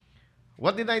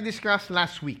What did I discuss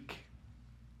last week?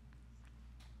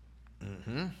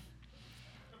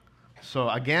 So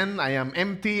again, I am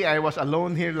empty. I was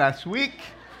alone here last week.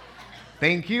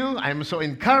 Thank you. I'm so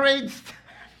encouraged.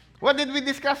 What did we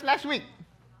discuss last week?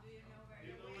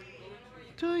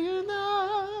 Do you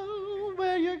know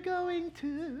where you're going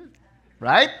to?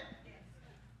 Right?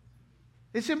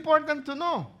 It's important to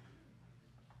know.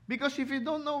 Because if you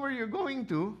don't know where you're going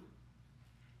to,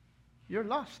 you're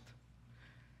lost.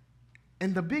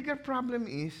 And the bigger problem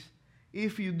is,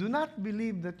 if you do not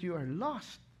believe that you are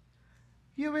lost,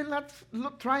 you will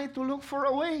not try to look for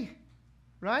a way.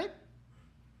 Right?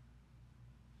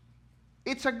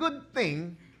 It's a good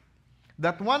thing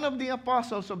that one of the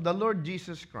apostles of the Lord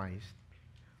Jesus Christ,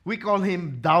 we call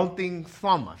him Doubting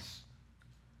Thomas,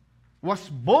 was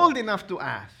bold enough to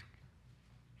ask,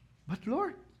 "But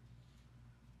Lord,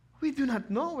 we do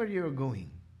not know where you are going."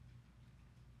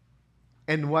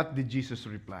 And what did Jesus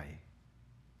reply?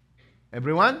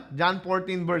 Everyone? John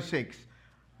 14 verse 6.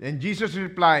 And Jesus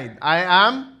replied, "I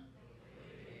am..."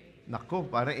 Nako,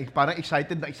 parang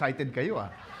excited na excited kayo ah.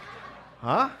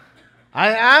 Huh?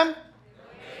 "I am..."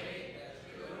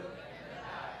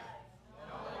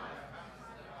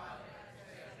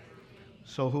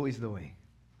 So who is the way?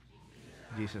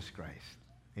 Jesus Christ.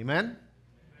 Amen?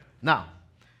 Now,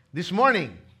 this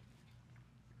morning,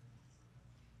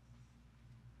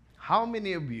 how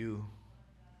many of you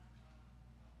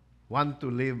want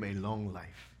to live a long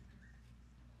life?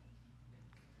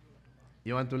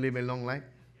 You want to live a long life?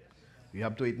 You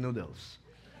have to eat noodles.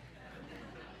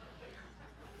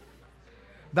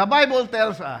 The Bible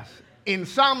tells us in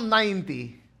Psalm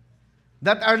 90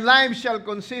 that our lives shall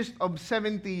consist of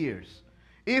 70 years,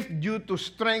 if due to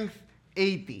strength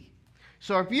 80.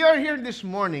 So if you are here this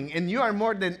morning and you are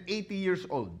more than 80 years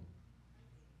old,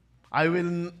 I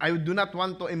do not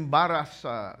want to embarrass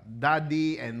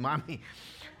daddy and mommy.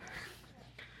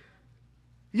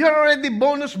 You're already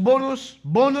bonus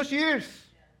years.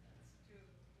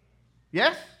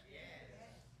 Yes?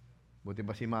 Buti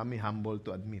ba si mommy humble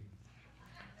to admit?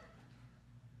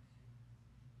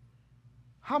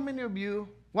 How many of you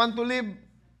want to live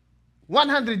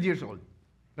 100 years old?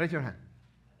 Raise your hand.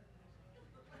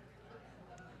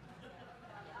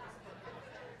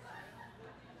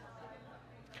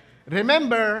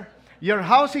 Remember, your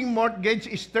housing mortgage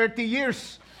is 30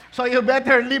 years. So you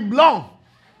better live long.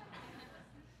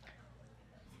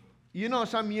 You know,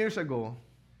 some years ago,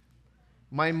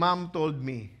 my mom told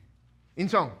me,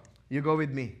 "Insong, you go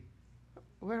with me."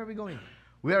 "Where are we going?"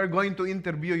 "We are going to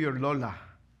interview your lola."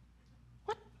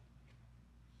 "What?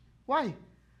 Why?"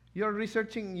 "You're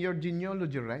researching your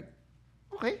genealogy, right?"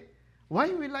 "Okay.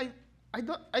 Why will I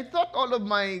thought all of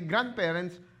my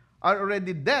grandparents are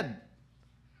already dead.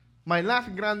 My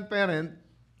last grandparent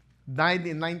died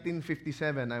in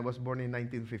 1957. I was born in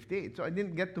 1958. So I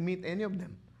didn't get to meet any of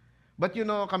them. But you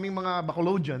know, kaming mga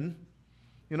Bacolodian,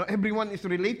 you know, everyone is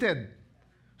related.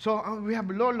 So we have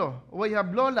Lolo. We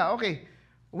have Lola. Okay.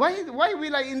 Why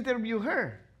will I interview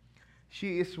her?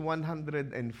 She is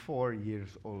 104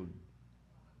 years old.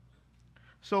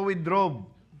 So we drove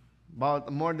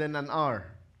about more than an hour,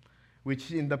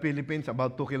 which in the Philippines,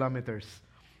 about 2 kilometers.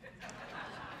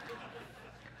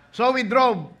 So we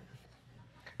drove,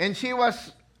 and she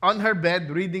was on her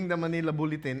bed reading the Manila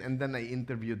Bulletin, and then I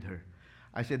interviewed her.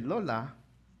 I said, "Lola,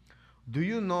 do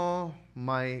you know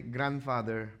my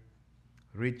grandfather,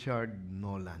 Richard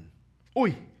Nolan?"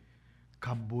 "Uy,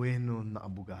 kabueno na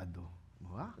abogado."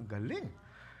 Wow, galing.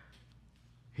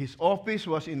 His office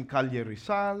was in Calle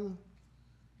Rizal.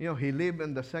 You know, he lived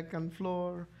on the second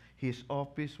floor. His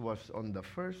office was on the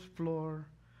first floor.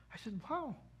 I said,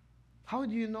 "Wow, how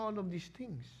do you know all of these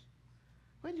things?"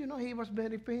 "Well, you know, he was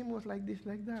very famous, like this,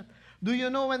 like that." "Do you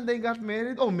know when they got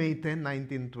married?" "Oh, May 10,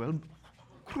 1912.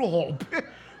 Grabe.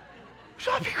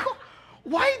 Sabi ko,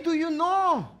 "Why do you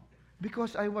know?"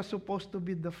 "Because I was supposed to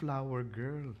be the flower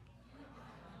girl."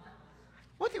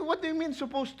 What do you mean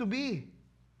supposed to be?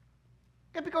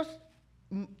 Yeah, because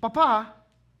Papa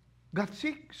got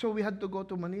sick, so we had to go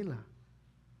to Manila.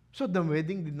 So the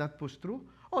wedding did not push through?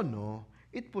 Oh no,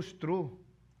 it pushed through.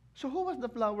 So who was the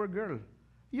flower girl?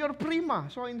 Your prima,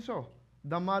 so-and-so,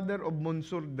 the mother of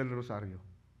Monsur del Rosario,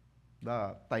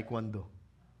 the taekwondo.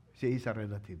 She is a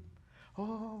relative.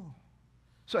 Oh,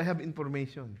 so I have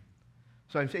information.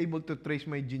 So I'm able to trace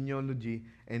my genealogy,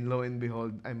 and lo and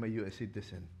behold, I'm a U.S.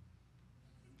 citizen.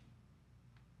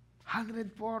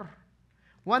 104.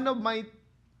 One of my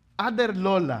other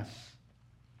lolas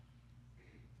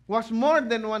was more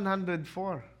than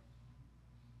 104.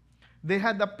 They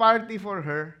had a party for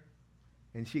her,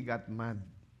 and she got mad.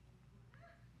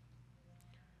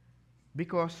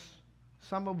 Because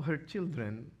some of her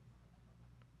children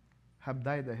have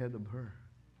died ahead of her.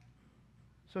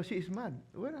 So she is mad.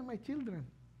 Where are my children?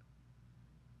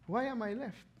 Why am I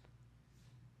left?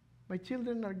 My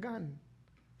children are gone.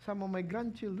 Some of my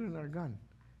grandchildren are gone.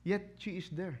 Yet she is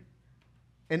there.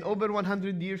 And over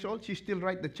 100 years old, she still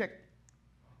writes the check.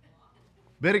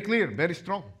 Very clear, very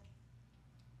strong.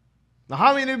 Now,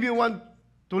 how many of you want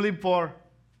to live for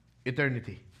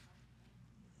eternity?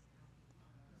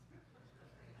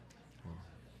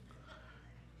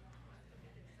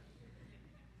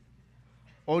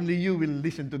 Only you will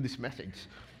listen to this message.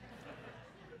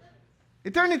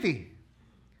 Eternity.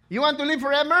 You want to live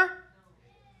forever?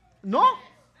 No?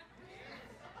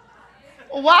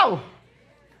 Oh, wow.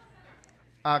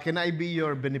 Can I be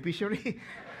your beneficiary?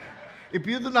 If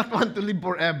you do not want to live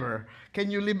forever, can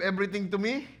you leave everything to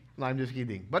me? No, I'm just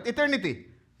kidding. But eternity.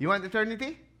 You want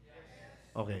eternity? Yes.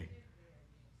 Okay.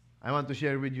 I want to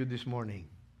share with you this morning.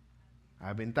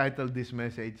 I've entitled this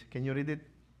message. Can you read it?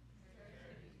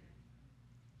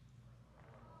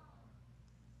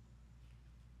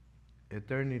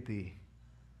 Eternity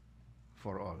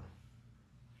for all.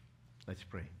 Let's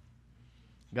pray.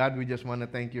 God, we just want to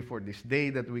thank you for this day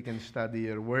that we can study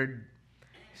your word.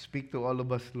 Speak to all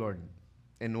of us, Lord,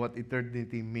 and what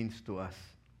eternity means to us,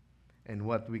 and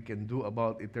what we can do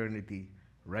about eternity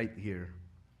right here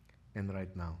and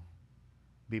right now.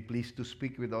 Be pleased to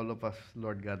speak with all of us,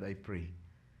 Lord God, I pray.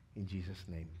 In Jesus'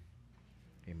 name,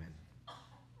 amen.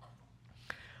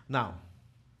 Now,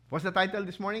 what's the title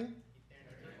this morning?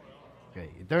 Okay,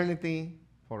 Eternity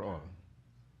for All.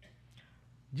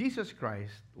 Jesus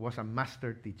Christ was a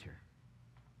master teacher.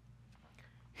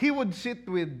 He would sit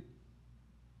with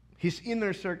his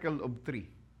inner circle of 3.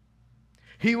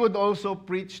 He would also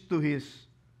preach to his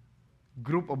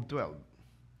group of 12.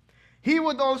 He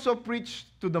would also preach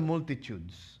to the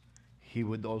multitudes. He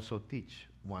would also teach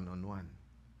one-on-one.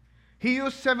 He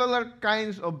used several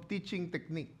kinds of teaching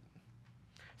technique.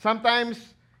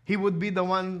 Sometimes he would be the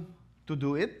one to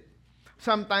do it.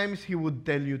 Sometimes he would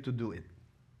tell you to do it.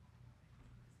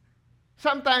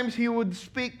 Sometimes he would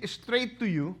speak straight to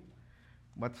you,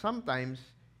 but sometimes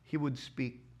he would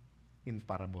speak in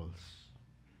parables.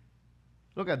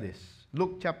 Look at this.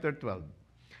 Luke chapter 12.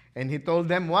 And he told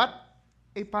them what?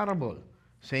 A parable,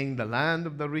 saying the land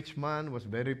of the rich man was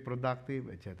very productive,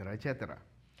 etc., etc.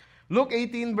 Luke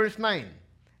 18 verse 9.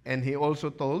 And he also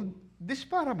told this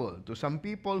parable to some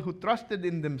people who trusted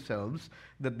in themselves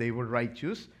that they were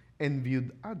righteous and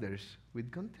viewed others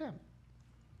with contempt.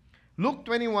 Luke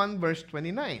 21 verse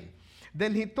 29.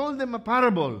 Then he told them a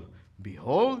parable.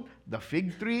 Behold, the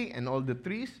fig tree and all the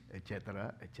trees,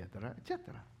 etc., etc., etc.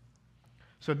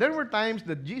 So there were times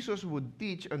that Jesus would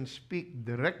teach and speak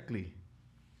directly.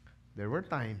 There were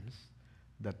times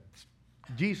that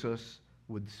Jesus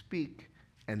would speak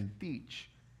and teach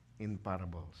in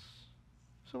parables.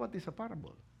 So what is a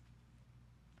parable?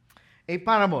 A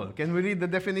parable. Can we read the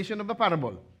definition of a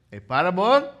parable? A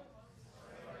parable.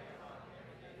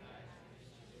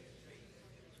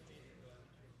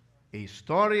 A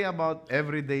story about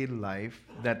everyday life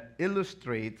that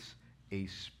illustrates a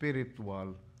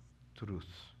spiritual truth.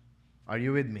 Are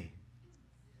you with me?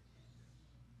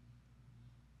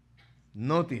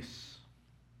 Notice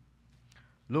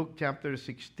Luke chapter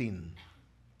 16.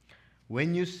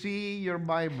 When you see your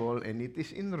Bible and it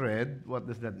is in red, what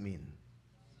does that mean?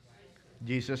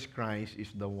 Jesus Christ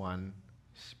is the one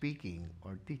speaking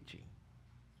or teaching.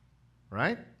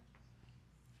 Right?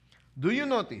 Do you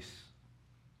notice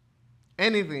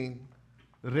anything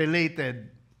related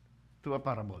to a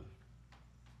parable?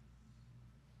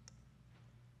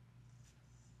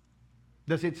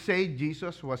 Does it say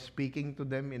Jesus was speaking to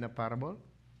them in a parable?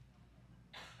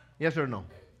 Yes or no?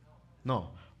 No.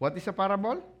 What is a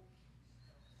parable?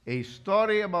 A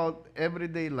story about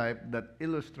everyday life that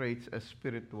illustrates a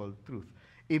spiritual truth.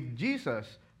 If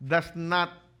Jesus does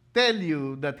not tell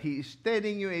you that he is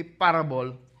telling you a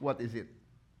parable, what is it?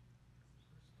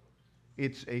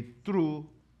 It's a true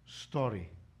story.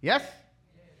 Yes?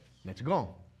 Let's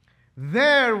go.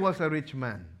 There was a rich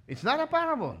man. It's not a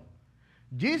parable.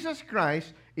 Jesus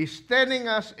Christ is telling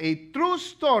us a true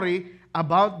story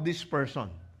about this person.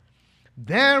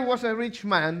 There was a rich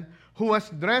man who was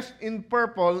dressed in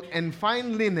purple and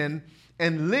fine linen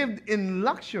and lived in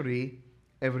luxury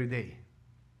every day.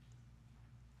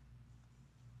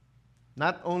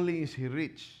 Not only is he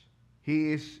rich,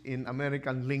 he is, in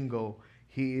American lingo,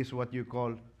 he is what you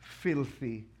call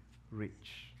filthy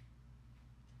rich.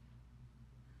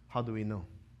 How do we know?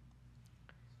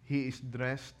 He is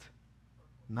dressed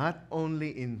not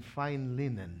only in fine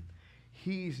linen,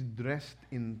 he is dressed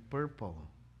in purple.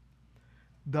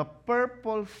 The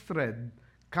purple thread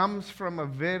comes from a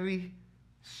very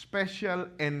special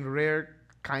and rare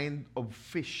kind of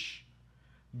fish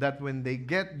that when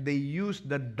they use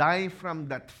the dye from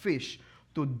that fish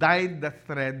to dye the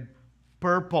thread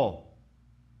purple.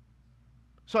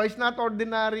 So it's not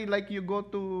ordinary like you go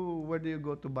to, where do you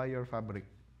go to buy your fabric?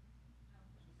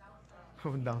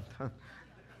 Downtown.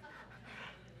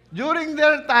 During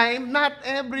their time, not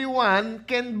everyone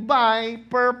can buy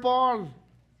purple.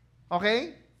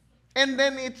 Okay? And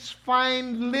then it's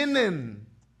fine linen.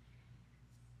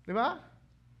 Di ba?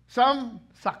 Some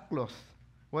sackcloth.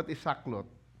 What is sackcloth?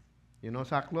 You know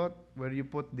sackcloth? Where you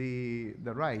put the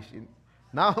rice.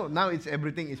 Now it's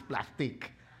everything is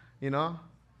plastic. You know?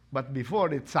 But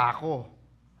before it's sako.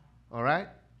 Alright?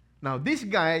 Now this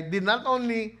guy did not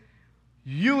only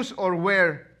use or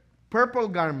wear purple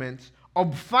garments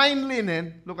of fine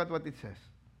linen. Look at what it says.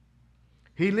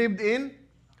 He lived in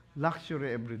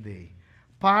luxury every day.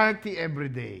 Party every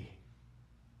day.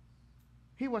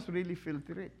 He was really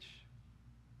filthy rich.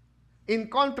 In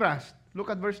contrast, look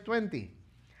at verse 20.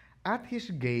 At his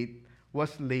gate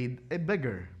was laid a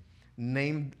beggar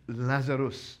named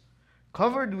Lazarus,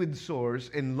 covered with sores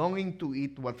and longing to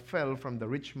eat what fell from the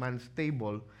rich man's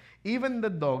table. Even the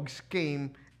dogs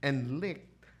came and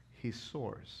licked his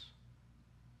sores.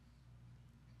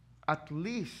 At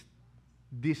least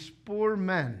this poor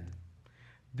man,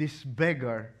 this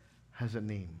beggar, has a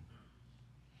name.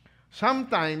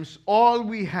 Sometimes all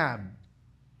we have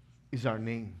is our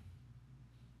name.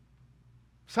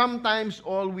 Sometimes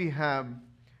all we have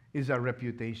is our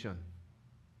reputation.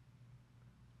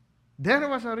 There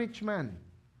was a rich man,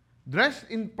 dressed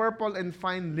in purple and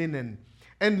fine linen,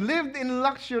 and lived in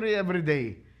luxury every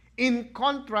day. In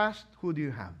contrast, who do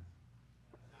you have?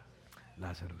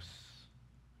 Lazarus.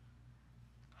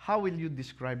 How will you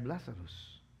describe Lazarus?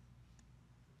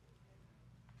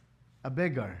 A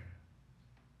beggar.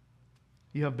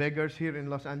 You have beggars here in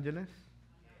Los Angeles?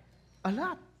 A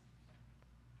lot.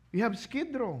 You have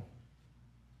Skid Row.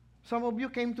 Some of you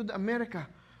came to America.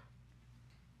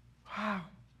 Wow.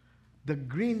 The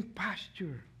green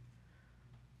pasture.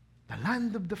 The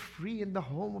land of the free and the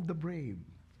home of the brave.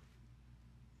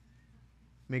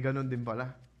 May ganon din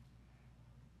pala.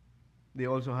 They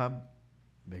also have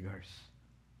beggars.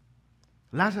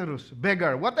 Lazarus,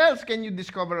 beggar. What else can you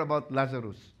discover about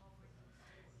Lazarus?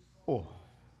 Oh,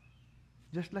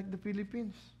 just like the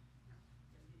Philippines.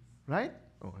 Right?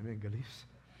 Oh, I mean, galis.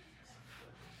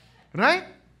 Right?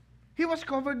 He was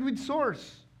covered with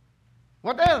sores.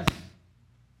 What else?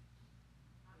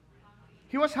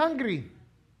 He was hungry.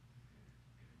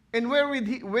 And where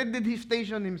did he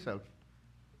station himself?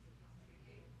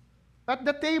 At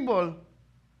the table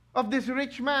of this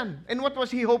rich man. And what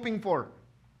was he hoping for?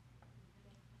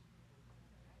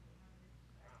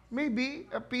 Maybe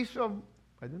a piece of,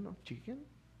 I don't know, chicken?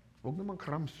 Huwag naman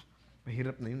crumbs.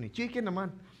 Mahirap na yun eh. Chicken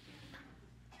naman.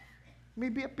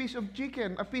 Maybe a piece of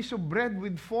chicken, a piece of bread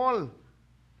with fall.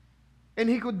 And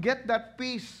he could get that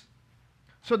piece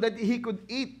so that he could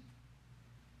eat.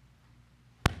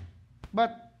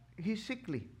 But he's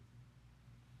sickly.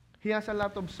 He has a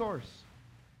lot of sores.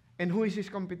 And who is his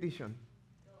competition?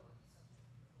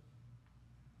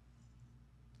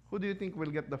 Who do you think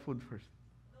will get the food first?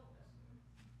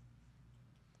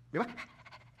 Di ba?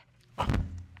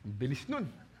 Bilis nun.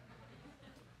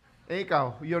 Eh,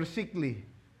 ikaw, you're sickly.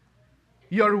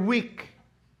 You're weak.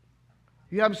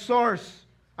 You have sores.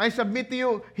 I submit to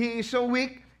you, he is so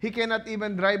weak, he cannot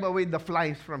even drive away the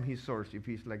flies from his sores if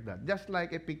he's like that. Just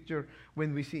like a picture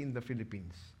when we see in the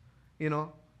Philippines. You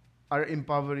know, our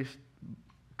impoverished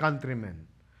countrymen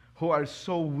who are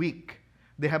so weak,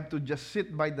 they have to just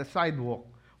sit by the sidewalk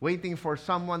waiting for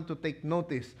someone to take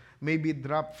notice, maybe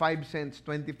drop 5 cents,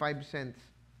 25 cents,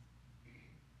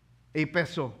 a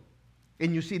peso,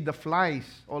 and you see the flies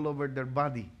all over their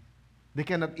body. They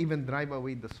cannot even drive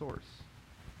away the sores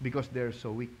because they're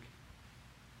so weak.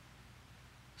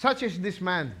 Such is this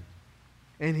man,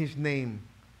 and his name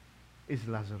is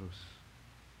Lazarus.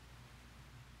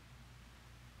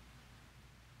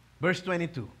 Verse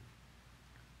 22.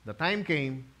 The time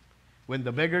came when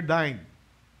the beggar died,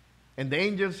 and the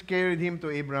angels carried him to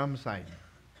Abraham's side.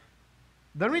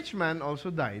 The rich man also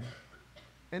died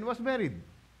and was buried.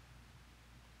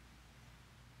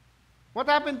 What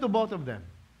happened to both of them?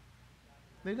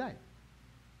 They died.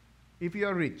 If you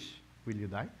are rich, will you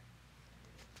die?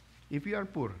 If you are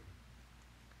poor,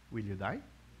 will you die?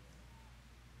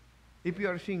 If you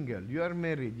are single, you are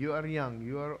married, you are young,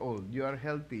 you are old, you are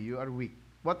healthy, you are weak,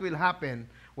 what will happen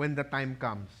when the time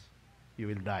comes? You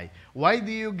will die. Why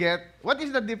do you get, what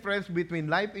is the difference between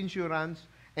life insurance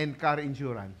and car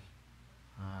insurance?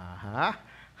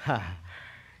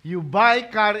 You buy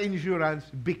car insurance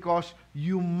because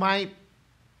you might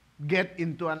get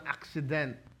into an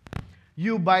accident.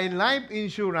 You buy life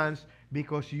insurance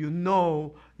because you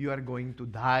know you are going to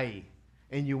die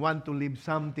and you want to leave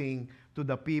something to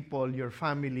the people, your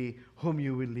family, whom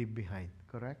you will leave behind.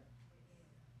 Correct?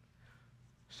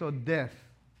 So death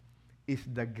is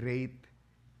the great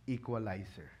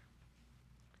equalizer.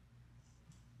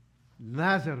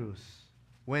 Lazarus,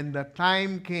 when the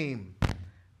time came,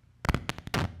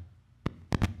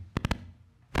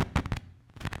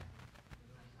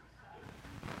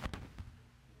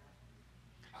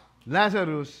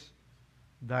 Lazarus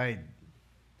died.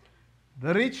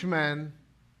 The rich man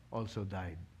also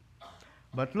died.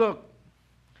 But look,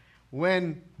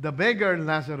 when the beggar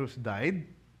Lazarus died,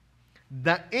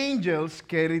 the angels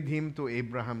carried him to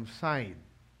Abraham's side.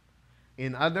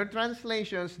 In other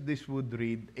translations, this would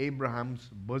read Abraham's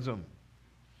bosom.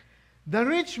 The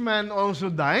rich man also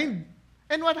died.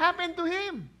 And what happened to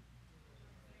him?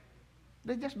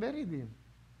 They just buried him.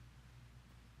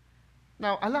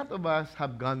 Now, a lot of us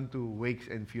have gone to wakes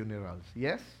and funerals,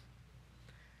 yes?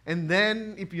 And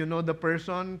then, if you know the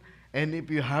person, and if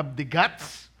you have the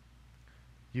guts,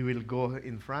 you will go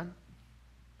in front,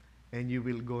 and you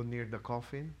will go near the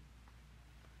coffin,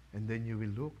 and then you will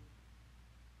look.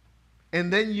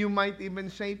 And then you might even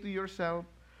say to yourself,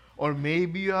 or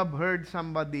maybe you have heard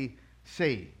somebody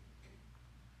say,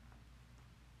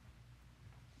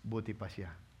 buti pa siya.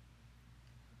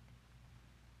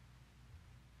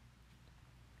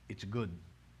 It's good.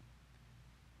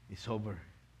 It's over.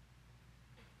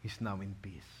 He's now in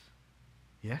peace.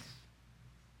 Yes?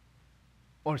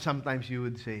 Or sometimes you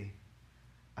would say,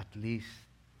 at least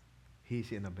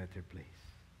he's in a better place.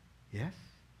 Yes?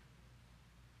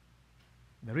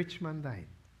 The rich man died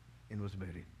and was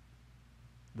buried.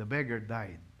 The beggar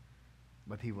died,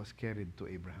 but he was carried to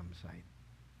Abraham's side.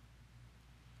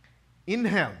 In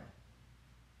hell,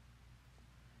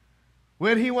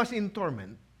 where he was in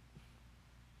torment,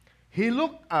 he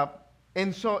looked up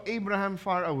and saw Abraham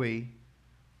far away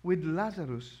with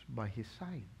Lazarus by his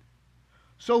side.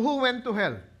 So who went to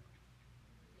hell?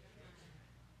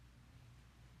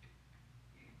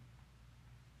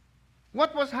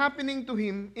 What was happening to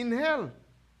him in hell?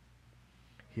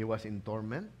 He was in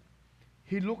torment.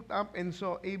 He looked up and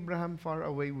saw Abraham far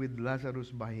away with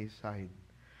Lazarus by his side.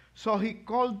 So he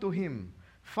called to him,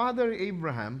 Father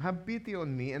Abraham, have pity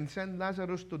on me and send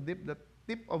Lazarus to dip the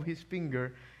tip of his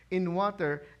finger in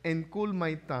water and cool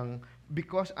my tongue,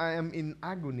 because I am in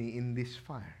agony in this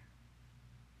fire.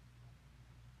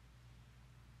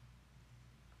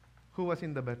 Who was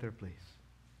in the better place?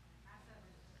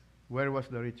 Where was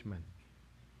the rich man?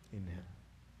 In hell.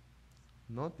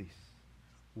 Notice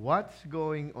what's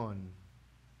going on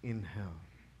in hell.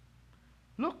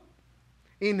 Look,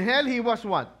 in hell he was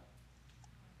what?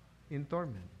 In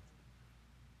torment.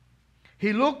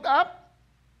 He looked up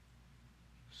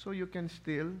so you can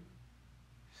still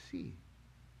see.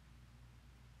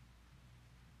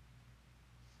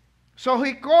 So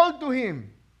he called to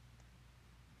him.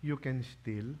 You can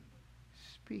still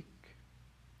speak.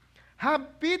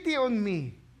 Have pity on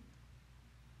me.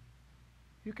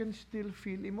 You can still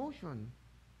feel emotion.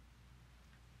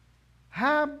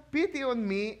 Have pity on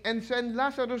me and send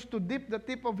Lazarus to dip the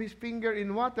tip of his finger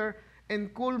in water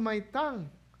and cool my tongue,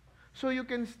 so you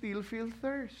can still feel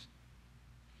thirst.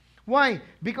 Why?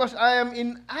 Because I am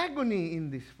in agony in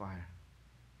this fire.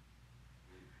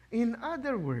 In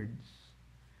other words,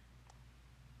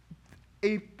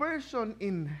 a person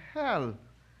in hell,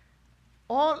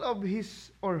 all of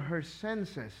his or her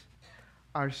senses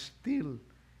are still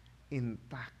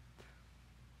intact.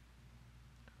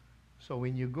 So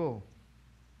when you go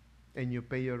and you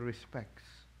pay your respects,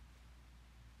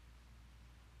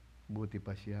 buti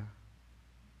pa siya,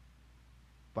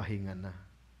 pahinga na.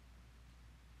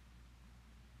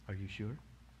 Are you sure?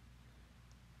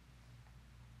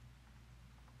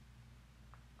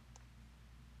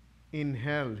 In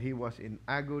hell, he was in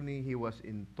agony, he was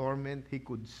in torment, he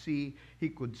could see, he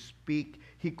could speak,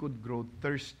 he could grow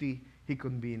thirsty, he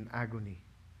could be in agony.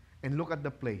 And look at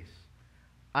the place.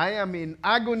 I am in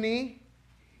agony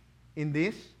in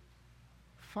this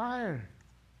fire.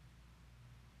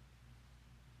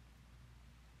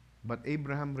 But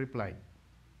Abraham replied,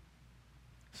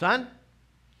 Son,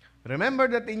 remember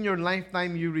that in your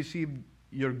lifetime you received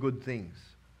your good things,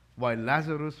 while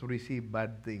Lazarus received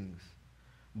bad things.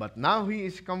 But now he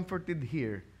is comforted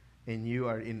here, and you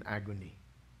are in agony.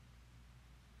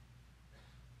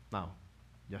 Now,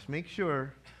 just make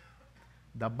sure,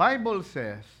 the Bible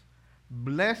says,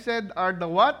 blessed are the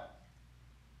what?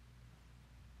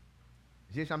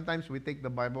 See, sometimes we take the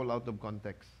Bible out of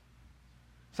context.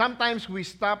 Sometimes we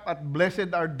stop at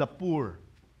blessed are the poor.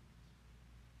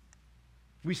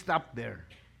 We stop there.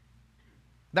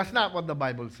 That's not what the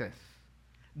Bible says.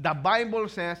 The Bible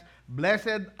says,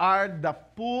 blessed are the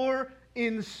poor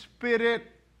in spirit.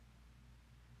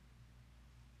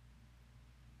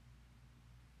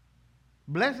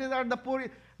 Blessed are the poor.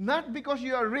 Not because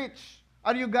you are rich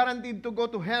are you guaranteed to go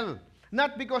to hell.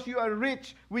 Not because you are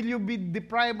rich will you be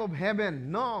deprived of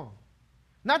heaven. No.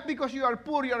 Not because you are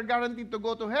poor you are guaranteed to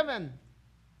go to heaven.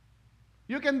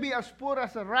 You can be as poor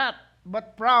as a rat,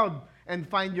 but proud, and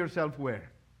find yourself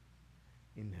where?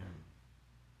 In hell.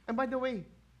 And by the way,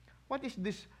 what is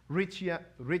this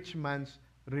rich man's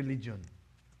religion?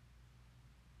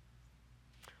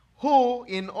 Who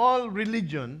in all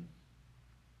religion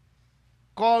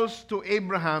calls to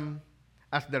Abraham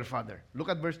as their father? Look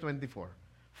at verse 24.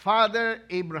 Father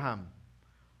Abraham.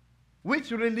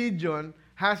 Which religion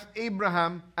has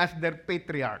Abraham as their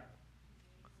patriarch?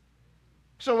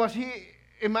 So was he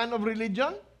a man of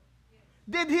religion?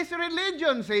 Did his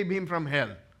religion save him from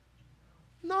hell?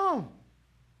 No.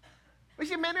 You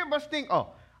see, many of us think, oh,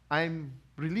 I'm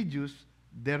religious,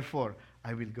 therefore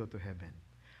I will go to heaven.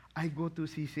 I go to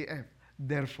CCF,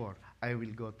 therefore I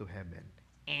will go to heaven.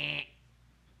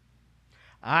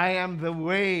 I am the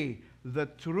way, the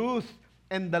truth,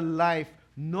 and the life.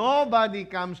 Nobody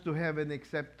comes to heaven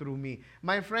except through me.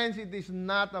 My friends, it is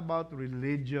not about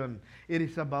religion. It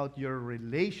is about your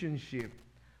relationship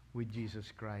with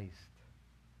Jesus Christ.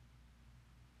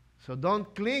 So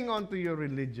don't cling on to your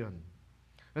religion.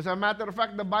 As a matter of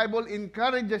fact, the Bible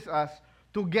encourages us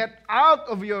to get out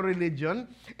of your religion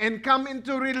and come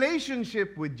into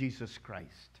relationship with Jesus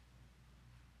Christ.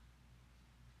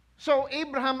 So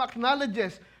Abraham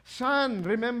acknowledges, son,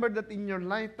 remember that in your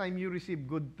lifetime you received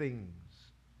good things.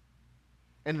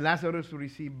 And Lazarus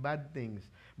received bad things.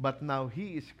 But now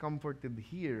he is comforted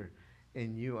here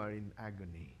and you are in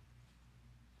agony.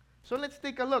 So let's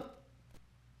take a look.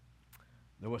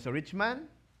 There was a rich man,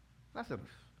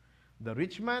 Lazarus. The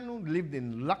rich man who lived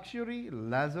in luxury,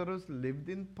 Lazarus lived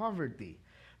in poverty.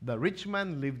 The rich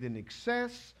man lived in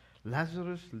excess,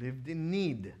 Lazarus lived in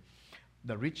need.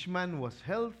 The rich man was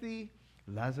healthy,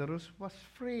 Lazarus was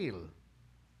frail.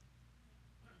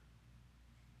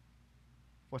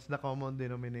 What's the common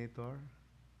denominator?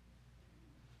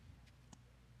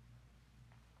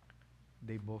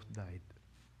 They both died.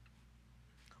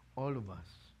 All of us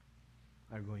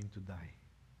are going to die.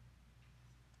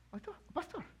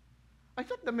 Pastor, I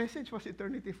thought the message was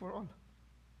eternity for all.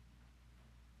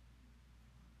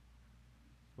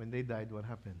 When they died, what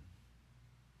happened?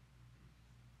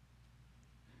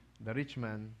 The rich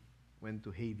man went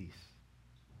to Hades,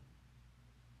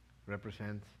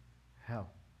 represents hell.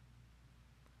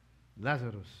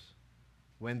 Lazarus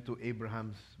went to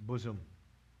Abraham's bosom,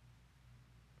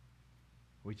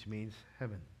 which means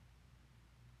heaven.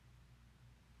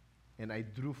 And I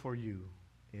drew for you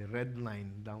a red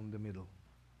line down the middle.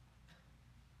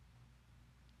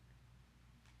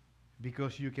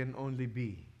 Because you can only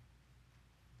be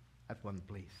at one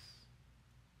place.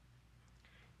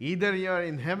 Either you are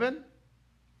in heaven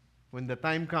when the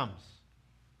time comes,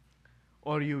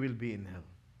 or you will be in hell.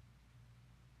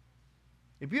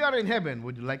 If you are in heaven,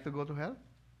 would you like to go to hell?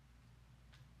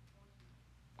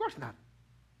 Of course not.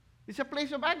 It's a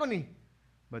place of agony.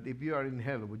 But if you are in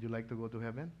hell, would you like to go to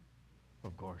heaven?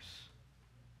 Of course.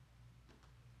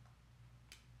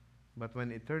 But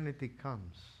when eternity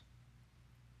comes,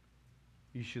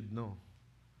 you should know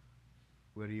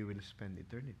where you will spend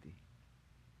eternity.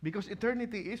 Because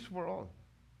eternity is for all.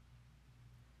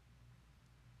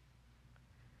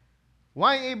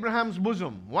 Why Abraham's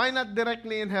bosom? Why not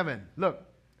directly in heaven? Look,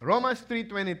 Romans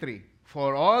 3:23.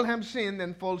 For all have sinned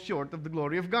and fall short of the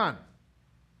glory of God,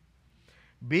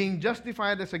 being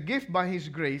justified as a gift by His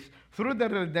grace through the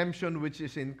redemption which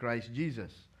is in Christ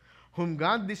Jesus, whom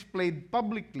God displayed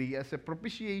publicly as a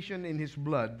propitiation in His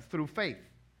blood through faith.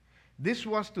 This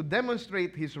was to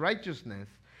demonstrate His righteousness,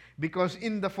 because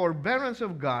in the forbearance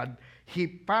of God, He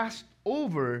passed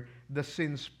over the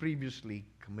sins previously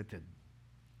committed.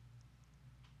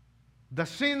 The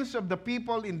sins of the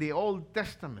people in the Old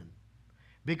Testament,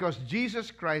 because Jesus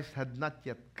Christ had not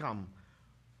yet come,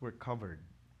 were covered.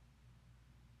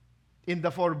 In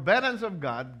the forbearance of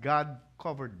God, God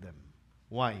covered them.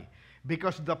 Why?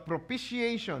 Because the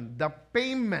propitiation, the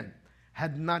payment,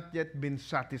 had not yet been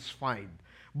satisfied.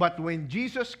 But when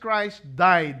Jesus Christ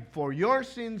died for your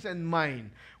sins and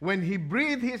mine, when He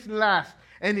breathed His last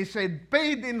and He said,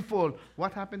 paid in full,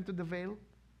 what happened to the veil?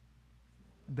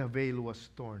 The veil was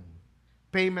torn.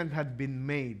 Payment had been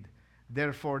made.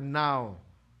 Therefore now,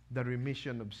 the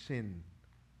remission of sin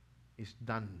is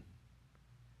done.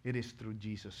 It is through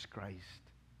Jesus Christ.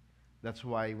 That's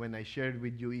why when I shared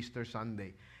with you Easter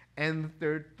Sunday,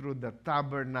 enter through the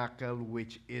tabernacle,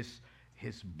 which is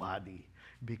His body.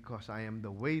 Because I am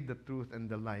the way, the truth, and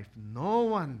the life. No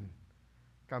one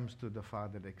comes to the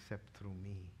Father except through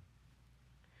me.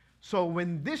 So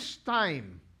when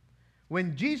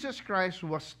Jesus Christ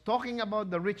was talking about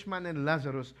the rich man and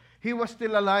Lazarus, he was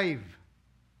still alive.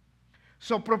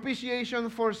 So propitiation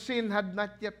for sin had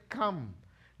not yet come.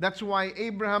 That's why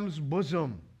Abraham's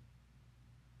bosom.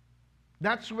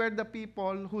 That's where the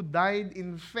people who died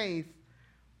in faith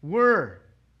were.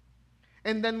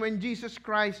 And then when Jesus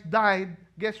Christ died,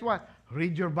 guess what?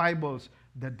 Read your Bibles.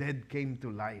 The dead came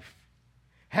to life.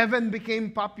 Heaven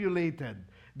became populated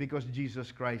because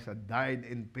Jesus Christ had died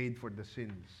and paid for the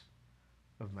sins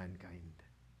of mankind.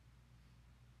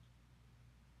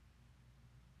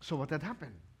 So what had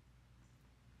happened?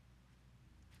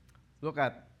 Look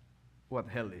at what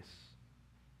hell is.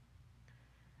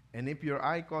 And if your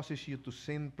eye causes you to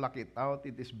sin, pluck it out.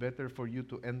 It is better for you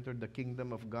to enter the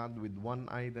kingdom of God with one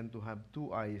eye than to have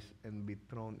two eyes and be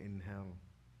thrown in hell,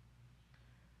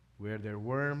 where their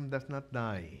worm does not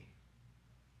die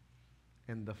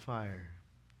and the fire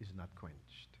is not quenched.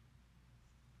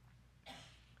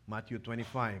 Matthew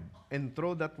 25. And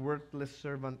throw that worthless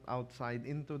servant outside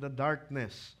into the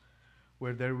darkness,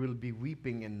 where there will be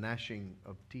weeping and gnashing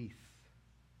of teeth.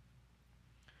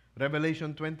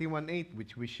 Revelation 21:8,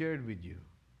 which we shared with you.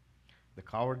 The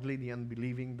cowardly, the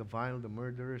unbelieving, the vile, the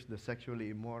murderers, the sexually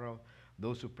immoral,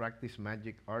 those who practice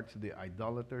magic arts, the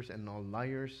idolaters, and all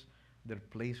liars, their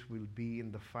place will be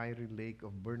in the fiery lake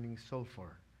of burning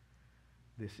sulfur.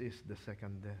 This is the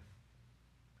second death.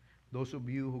 Those of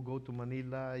you who go to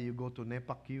Manila, you go to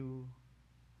Nepakyu,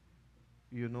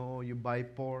 you buy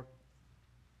pork.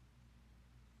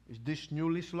 Is this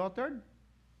newly slaughtered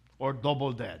or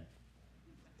double dead?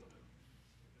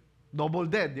 Double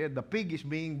dead. Yeah? The pig is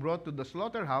being brought to the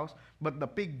slaughterhouse, but the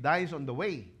pig dies on the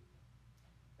way.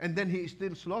 And then he is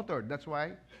still slaughtered. That's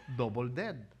why double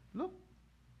dead. Look.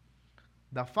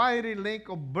 The fiery lake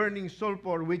of burning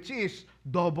sulfur, which is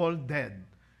double dead.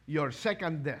 Your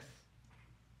second death.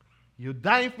 You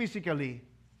die physically,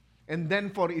 and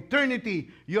then for eternity,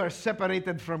 you are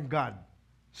separated from God.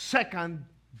 Second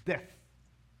death.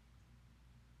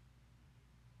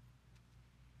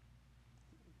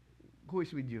 Who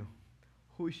is with you?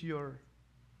 Who is your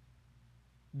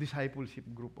discipleship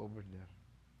group over there?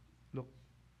 Look.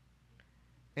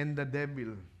 And the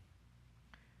devil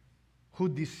who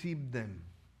deceived them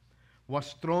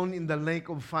was thrown in the lake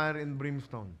of fire and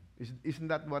brimstone. Isn't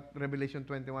that what Revelation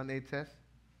 21:8 says?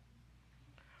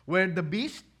 Where the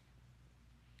beast,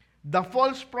 the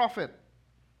false prophet.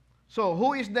 So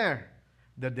who is there?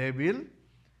 The devil,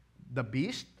 the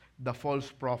beast, the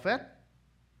false prophet.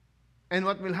 And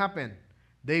what will happen?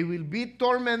 They will be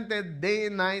tormented day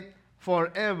and night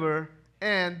forever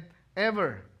and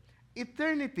ever.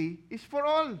 Eternity is for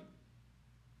all.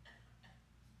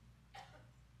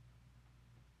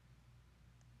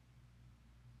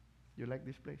 You like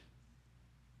this place?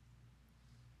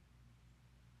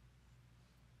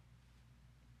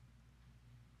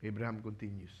 Abraham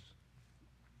continues.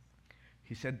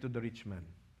 He said to the rich man,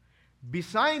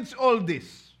 besides all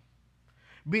this,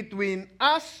 between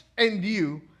us and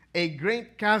you, a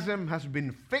great chasm has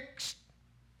been fixed,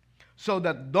 so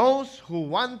that those who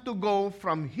want to go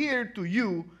from here to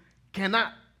you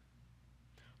cannot,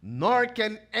 nor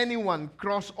can anyone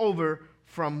cross over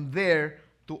from there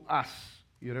to us.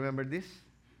 You remember this?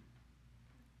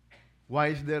 Why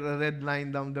is there a red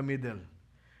line down the middle?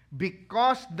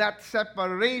 Because that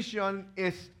separation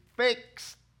is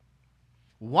fixed.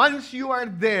 Once you are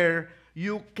there,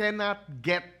 you cannot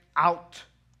get out.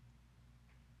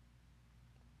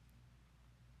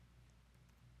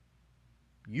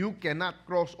 You cannot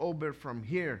cross over from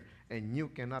here, and you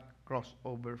cannot cross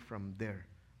over from there.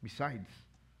 Besides,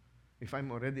 if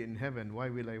I'm already in heaven, why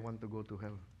will I want to go to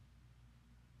hell?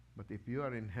 But if you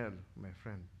are in hell, my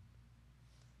friend,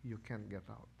 you can't get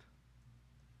out.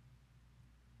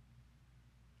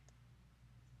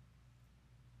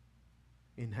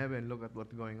 In heaven, look at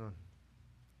what's going on.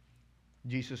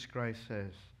 Jesus Christ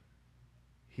says,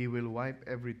 He will wipe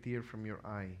every tear from your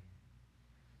eye.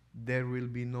 There will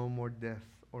be no more death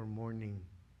or mourning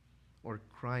or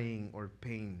crying or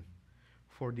pain,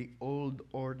 for the old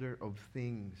order of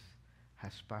things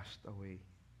has passed away.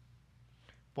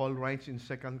 Paul writes in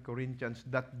 2 Corinthians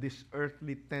that this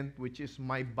earthly tent, which is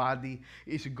my body,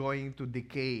 is going to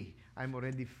decay. I'm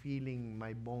already feeling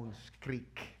my bones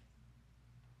creak.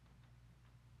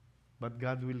 But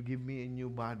God will give me a new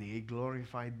body, a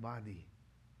glorified body,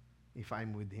 if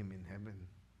I'm with Him in heaven.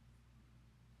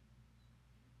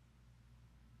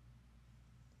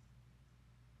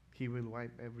 He will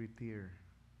wipe every tear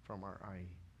from our eye.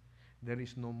 There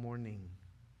is no mourning.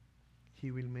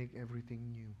 He will make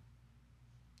everything new.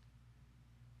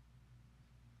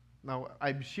 Now,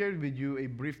 I've shared with you a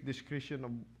brief description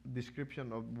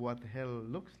of what hell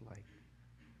looks like.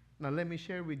 Now, let me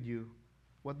share with you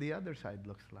what the other side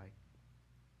looks like.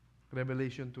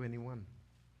 Revelation 21.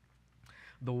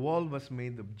 The wall was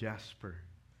made of jasper,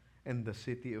 and the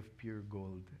city of pure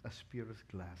gold, as pure as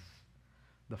glass.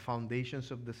 The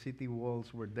foundations of the city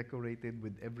walls were decorated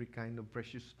with every kind of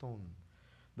precious stone.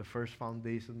 The first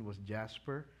foundation was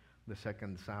jasper, the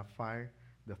second sapphire,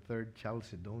 the third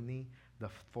chalcedony, the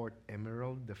fourth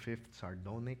emerald, the fifth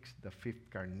sardonyx, the fifth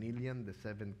carnelian, the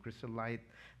seventh chrysolite,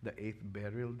 the eighth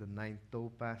beryl, the ninth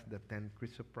topaz, the 10th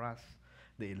chrysoprase,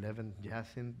 the 11th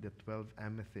jacinth, the 12th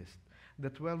amethyst. The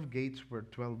 12 gates were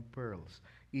 12 pearls,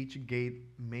 each gate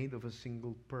made of a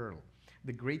single pearl.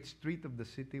 The great street of the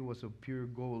city was of pure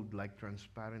gold, like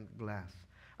transparent glass.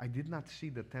 I did not see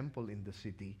the temple in the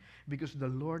city, because the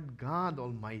Lord God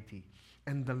Almighty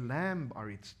and the Lamb are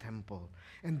its temple.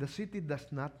 And the city does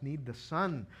not need the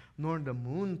sun nor the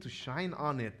moon to shine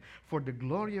on it, for the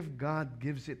glory of God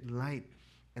gives it light,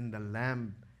 and the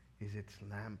Lamb is its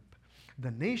lamp.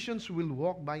 The nations will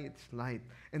walk by its light,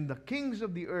 and the kings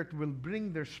of the earth will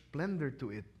bring their splendor to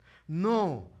it.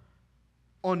 No,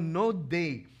 on no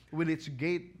day will its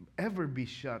gate ever be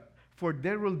shut, for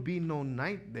there will be no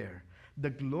night there. The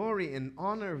glory and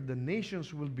honor of the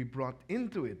nations will be brought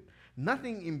into it.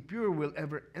 Nothing impure will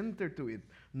ever enter to it,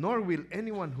 nor will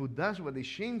anyone who does what is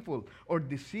shameful or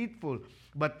deceitful,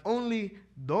 but only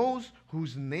those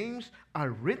whose names are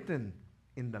written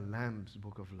in the Lamb's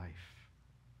book of life.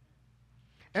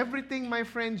 Everything, my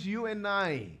friends, you and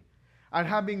I are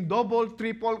having double,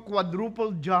 triple,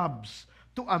 quadruple jobs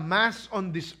to amass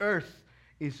on this earth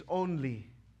is only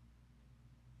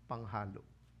panghalo.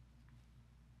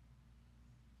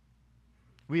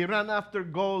 We run after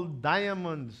gold,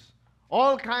 diamonds,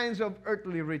 all kinds of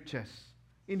earthly riches.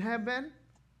 In heaven,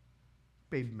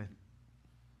 pavement.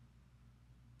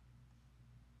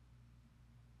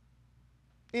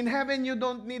 In heaven, you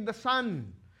don't need the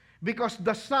sun, because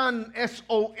the sun,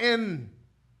 S-O-N,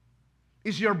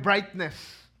 is your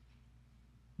brightness.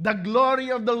 The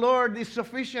glory of the Lord is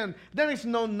sufficient. There is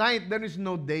no night, there is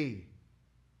no day.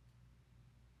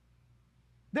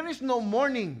 There is no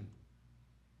mourning,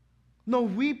 no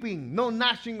weeping, no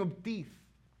gnashing of teeth.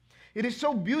 It is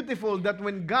so beautiful that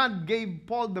when God gave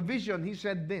Paul the vision, he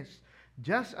said this,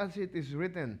 just as it is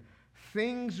written,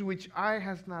 things which eye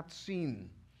has not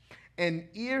seen, and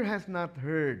ear has not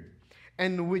heard,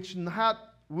 and which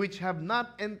have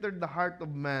not entered the heart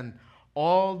of man,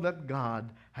 all that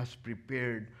God has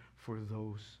prepared for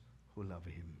those who love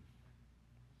him.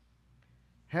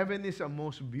 Heaven is a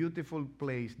most beautiful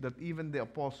place that even the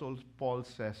Apostle Paul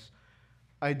says,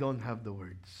 I don't have the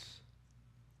words.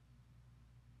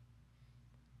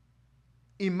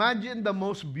 Imagine the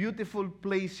most beautiful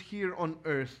place here on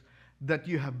earth that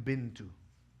you have been to.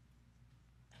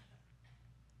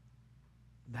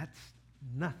 That's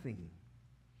nothing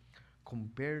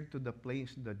compared to the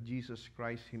place that Jesus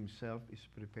Christ himself is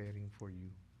preparing for you.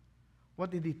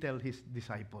 What did he tell his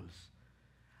disciples?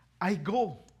 I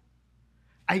go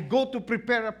to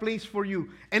prepare a place for you.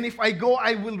 And if I go,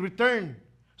 I will return,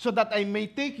 so that I may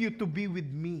take you to be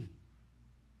with me,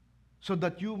 so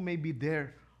that you may be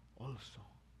there also.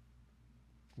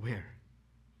 Where?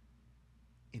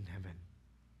 In heaven.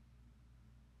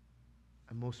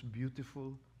 A most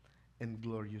beautiful and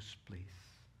glorious place.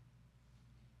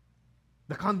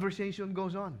 The conversation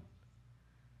goes on.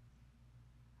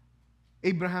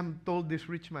 Abraham told this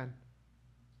rich man,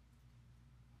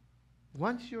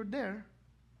 once you're there,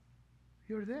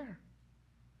 you're there.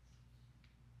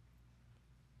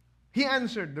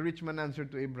 The rich man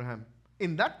answered to Abraham,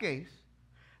 in that case,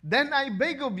 then I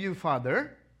beg of you,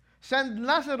 Father, send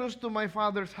Lazarus to my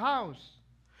father's house.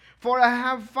 For I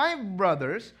have 5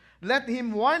 brothers, let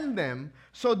him warn them,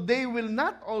 so they will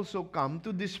not also come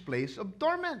to this place of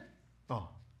torment. Oh,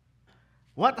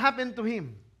 what happened to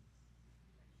him?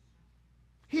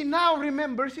 He now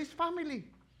remembers his family.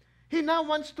 He now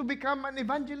wants to become an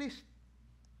evangelist.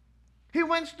 He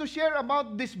wants to share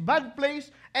about this bad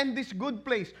place and this good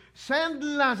place. Send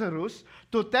Lazarus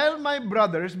to tell my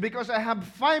brothers, because I have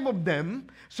 5 of them,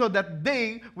 so that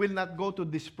they will not go to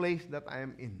this place that I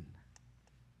am in.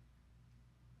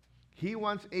 He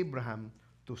wants Abraham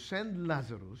to send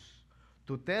Lazarus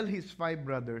to tell his 5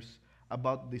 brothers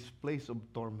about this place of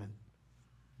torment.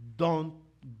 Don't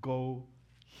go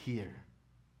here.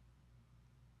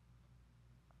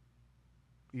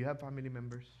 You have family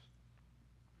members?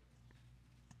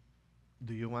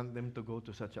 Do you want them to go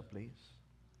to such a place?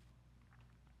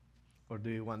 Or do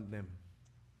you want them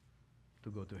to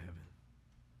go to heaven?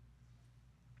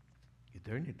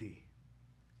 Eternity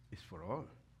is for all.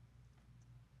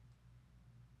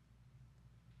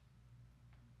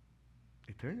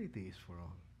 Eternity is for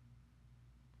all.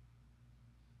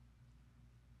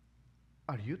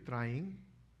 Are you trying?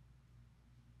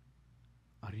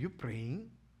 Are you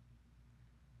praying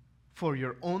for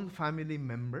your own family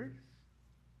members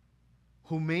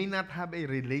who may not have a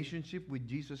relationship with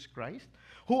Jesus Christ,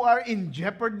 who are in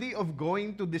jeopardy of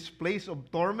going to this place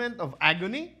of torment, of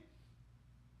agony?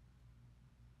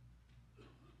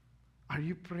 Are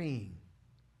you praying,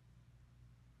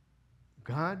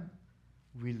 God,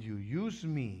 will you use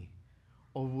me,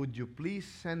 or would you please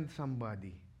send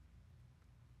somebody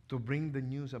to bring the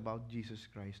news about Jesus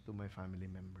Christ to my family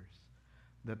members,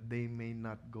 that they may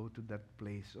not go to that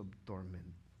place of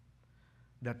torment,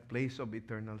 that place of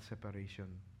eternal separation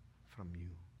from you?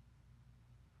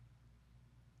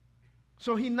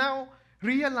 So he now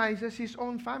realizes his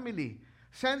own family.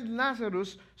 Send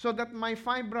Lazarus so that my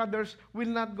 5 brothers will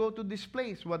not go to this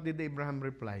place. What did Abraham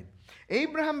reply?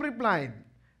 Abraham replied,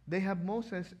 they have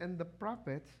Moses and the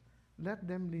prophets, let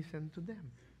them listen to them.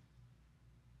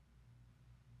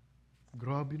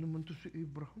 Grabe naman to si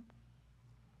Abraham.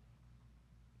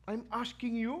 I'm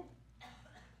asking you,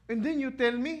 and then you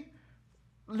tell me,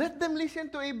 let them listen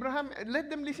to Abraham, let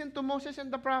them listen to Moses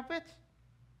and the prophets.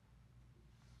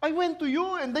 I went to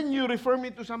you, and then you refer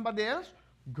me to somebody else?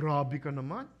 Grabe ka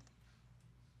naman.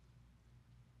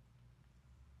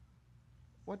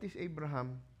 What is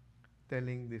Abraham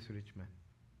telling this rich man?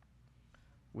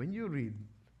 When you read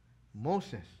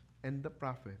Moses and the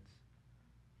prophets,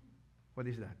 what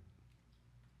is that?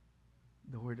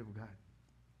 The Word of God.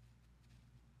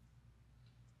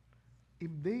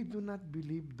 If they do not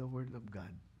believe the Word of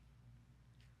God,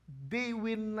 they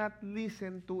will not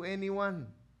listen to anyone.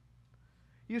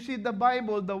 You see, the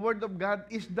Bible, the Word of God,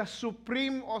 is the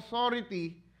supreme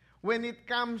authority when it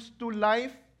comes to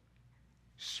life,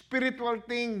 spiritual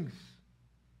things,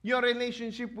 your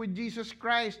relationship with Jesus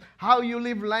Christ, how you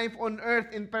live life on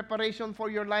earth in preparation for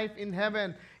your life in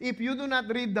heaven. If you do not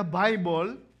read the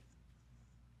Bible,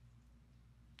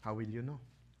 how will you know?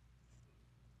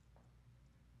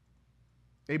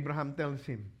 Abraham tells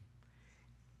him,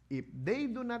 if they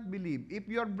do not believe, if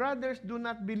your brothers do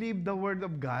not believe the Word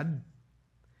of God,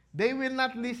 they will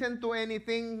not listen to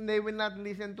anything, they will not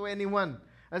listen to anyone.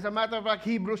 As a matter of fact,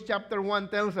 Hebrews chapter 1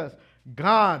 tells us,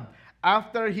 God,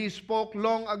 after He spoke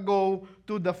long ago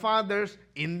to the fathers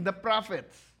in the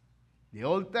prophets, the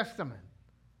Old Testament,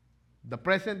 the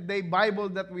present day Bible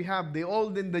that we have, the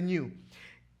Old and the New,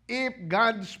 if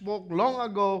God spoke long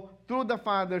ago through the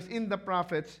fathers in the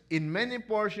prophets in many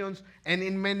portions and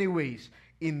in many ways,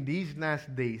 in these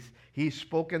last days, He's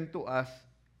spoken to us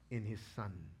in His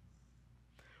Son,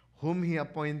 whom He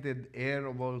appointed heir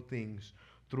of all things,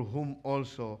 through whom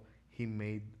also He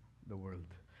made the world.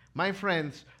 My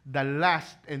friends, the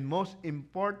last and most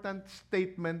important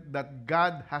statement that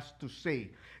God has to say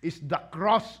is the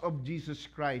cross of Jesus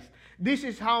Christ. This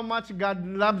is how much God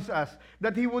loves us,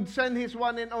 that He would send His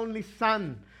one and only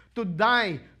Son to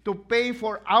die, to pay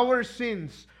for our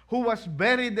sins, who was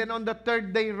buried and on the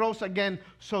 3rd day rose again,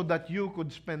 so that you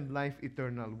could spend life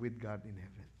eternal with God in heaven.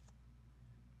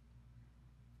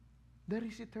 There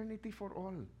is eternity for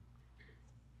all.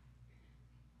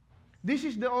 This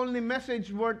is the only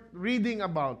message worth reading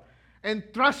about and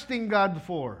trusting God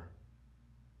for.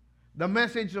 The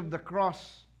message of the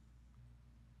cross.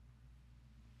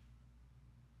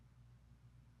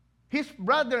 His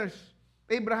brothers,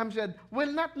 Abraham said,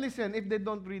 will not listen if they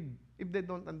don't read, if they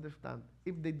don't understand,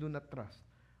 if they do not trust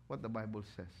what the Bible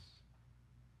says.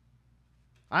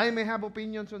 I may have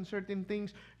opinions on certain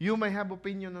things, you may have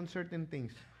opinion on certain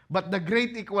things, but the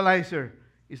great equalizer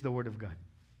is the Word of God.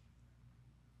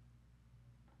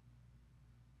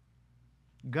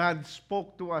 God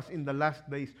spoke to us in the last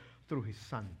days through His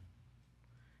Son.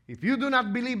 If you do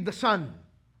not believe the Son,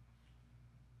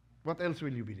 what else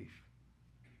will you believe?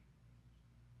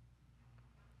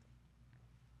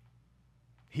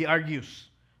 He argues,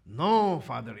 no,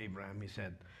 Father Abraham, he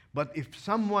said, but if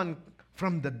someone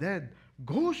from the dead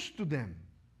goes to them,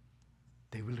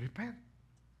 they will repent.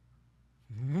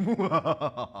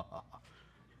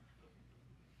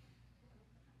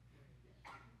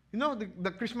 You know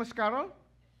the Christmas carol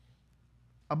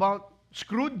about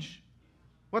Scrooge?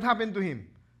 What happened to him?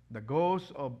 The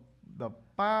ghost of the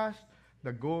past,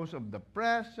 the ghost of the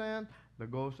present, the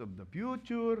ghost of the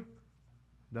future.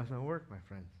 Doesn't work, my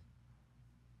friends.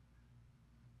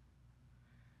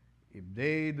 If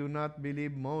they do not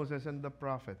believe Moses and the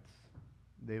prophets,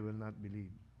 they will not believe.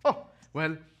 Oh,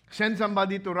 well, send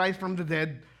somebody to rise from the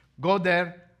dead, Go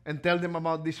there and tell them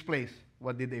about this place.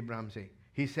 What did Abraham say?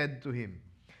 He said to him,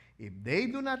 if they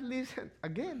do not listen,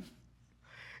 again,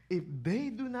 if they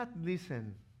do not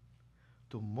listen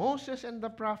to Moses and the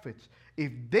prophets,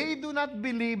 if they do not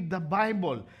believe the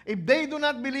Bible, if they do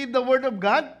not believe the Word of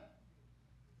God,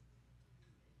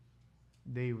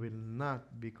 they will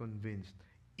not be convinced,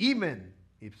 even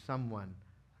if someone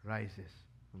rises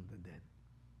from the dead.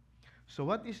 So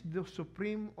what is the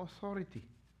supreme authority?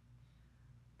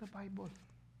 The Bible.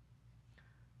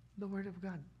 The Word of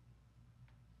God.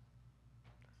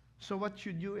 So what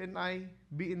should you and I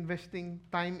be investing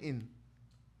time in?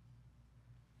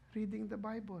 Reading the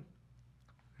Bible.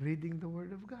 Reading the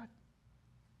Word of God.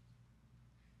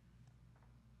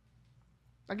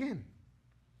 Again,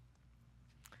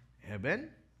 heaven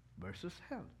versus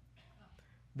hell.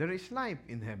 There is life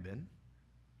in heaven.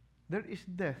 There is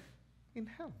death in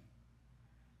hell.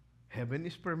 Heaven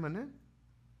is permanent,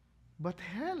 but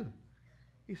hell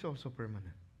is also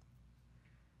permanent.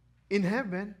 In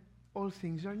heaven, all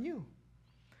things are new.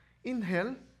 In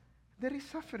hell, there is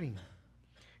suffering.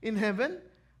 In heaven,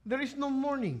 there is no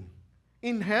mourning.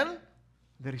 In hell,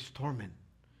 there is torment.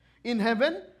 In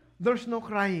heaven, there's no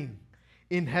crying.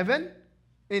 In heaven,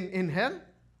 in hell,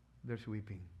 there's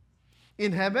weeping.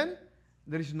 In heaven,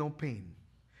 there is no pain.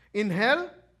 In hell,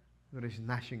 there is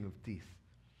gnashing of teeth.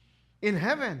 In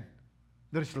heaven,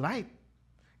 there is light.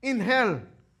 In hell,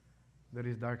 there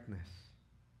is darkness.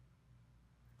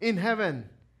 In heaven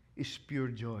is pure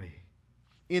joy.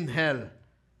 In hell,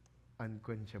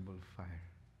 unquenchable fire.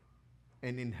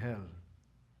 And in hell,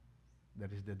 there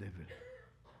is the devil.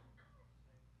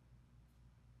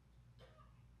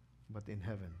 But in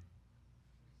heaven,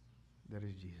 there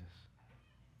is Jesus.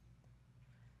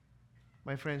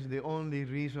 My friends, the only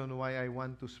reason why I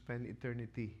want to spend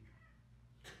eternity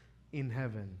in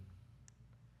heaven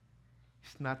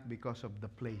is not because of the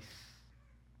place.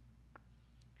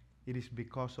 It is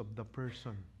because of the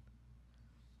person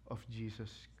of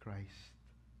Jesus Christ.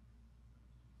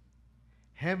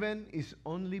 Heaven is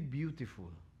only beautiful.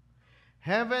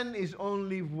 Heaven is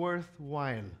only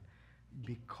worthwhile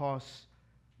because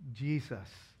Jesus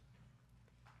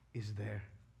is there.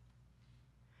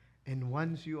 And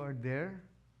once you are there,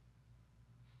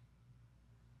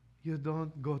 you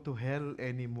don't go to hell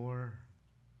anymore.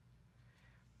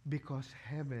 Because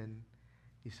heaven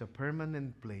is a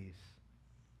permanent place,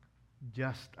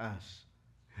 just as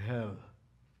hell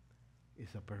is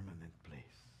a permanent place.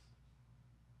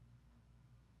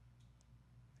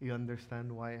 You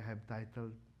understand why I have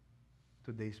titled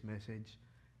today's message,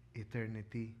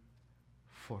 Eternity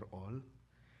for All?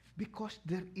 Because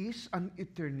there is an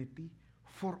eternity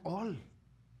for all.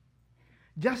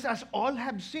 Just as all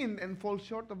have sinned and fall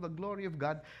short of the glory of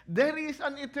God, there is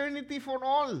an eternity for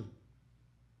all.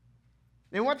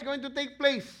 And what's going to take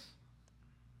place?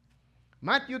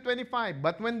 Matthew 25,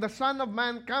 but when the Son of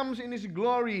Man comes in his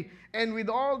glory and with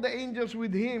all the angels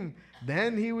with him,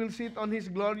 then he will sit on his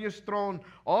glorious throne.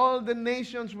 All the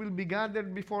nations will be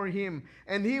gathered before him,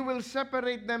 and he will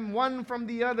separate them one from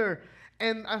the other.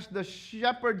 And as the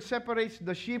shepherd separates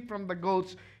the sheep from the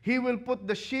goats, he will put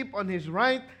the sheep on his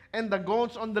right and the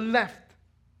goats on the left.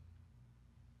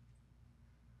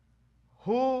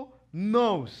 Who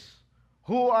knows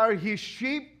who are his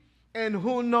sheep and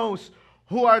who knows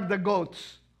who are the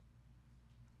goats?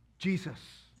 Jesus.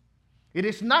 It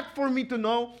is not for me to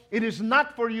know. It is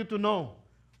not for you to know.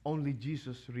 Only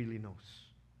Jesus really knows.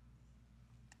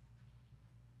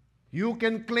 You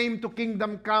can claim to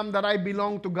kingdom come that I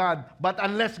belong to God, but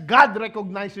unless God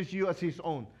recognizes you as his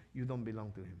own, you don't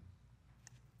belong to him.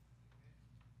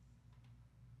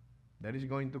 There is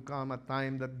going to come a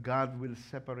time that God will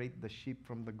separate the sheep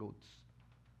from the goats.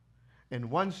 And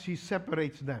once he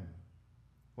separates them,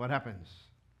 what happens?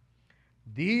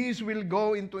 These will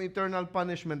go into eternal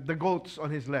punishment, the goats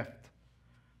on his left,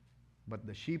 but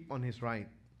the sheep on his right.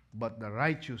 But the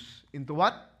righteous into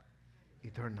what?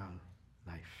 Eternal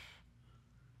life.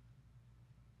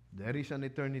 There is an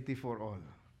eternity for all.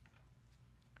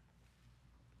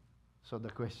 So the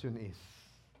question is,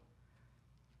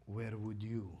 where would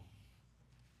you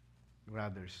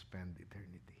rather spend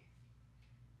eternity?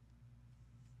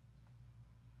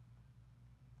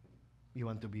 You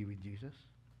want to be with Jesus?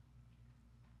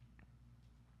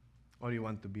 Or you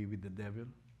want to be with the devil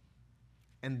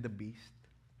and the beast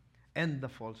and the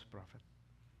false prophet?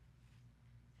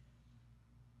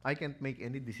 I can't make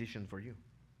any decision for you.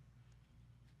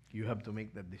 You have to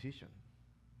make that decision.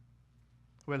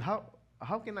 Well,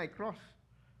 how can I cross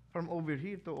from over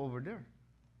here to over there?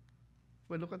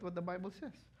 Well, look at what the Bible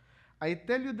says. I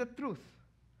tell you the truth.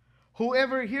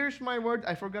 Whoever hears my word,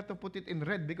 I forgot to put it in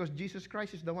red because Jesus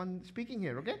Christ is the one speaking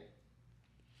here, okay?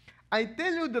 I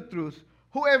tell you the truth,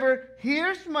 whoever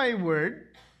hears my word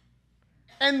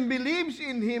and believes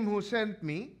in him who sent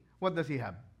me, what does he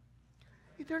have?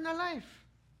 Eternal life.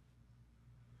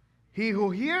 He who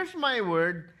hears my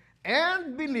word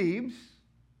and believes,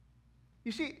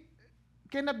 you see,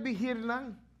 cannot be here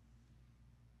lang.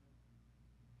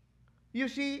 You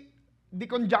see, the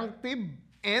conjunctive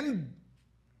and,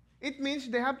 it means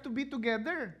they have to be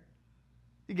together.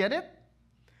 You get it?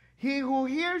 He who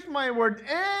hears my word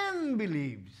and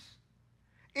believes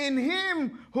in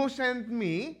him who sent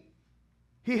me,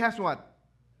 he has what?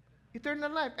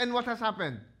 Eternal life. And what has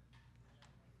happened?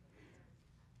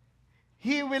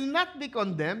 He will not be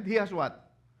condemned. He has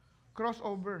what?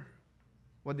 Crossover.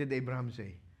 What did Abraham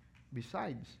say?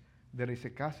 Besides, there is a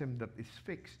chasm that is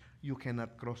fixed. You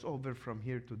cannot cross over from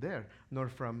here to there, nor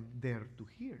from there to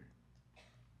here.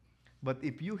 But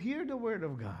if you hear the word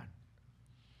of God,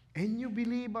 and you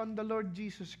believe on the Lord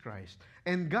Jesus Christ,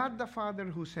 and God the Father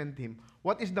who sent him,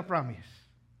 what is the promise?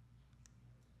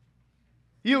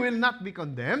 You will not be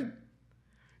condemned.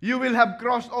 You will have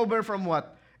crossed over from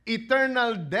what?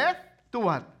 Eternal death to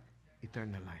what?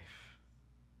 Eternal life.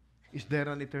 Is there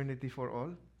an eternity for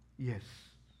all? Yes.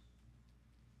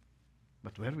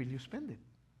 But where will you spend it?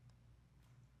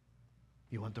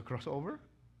 You want to cross over?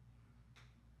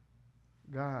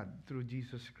 God, through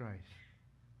Jesus Christ,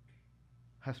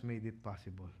 has made it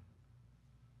possible.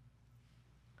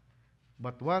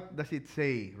 But what does it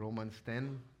say? Romans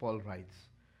 10, Paul writes,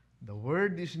 the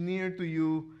word is near to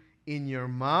you in your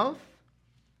mouth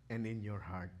and in your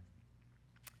heart.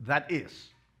 That is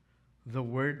the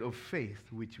word of faith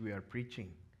which we are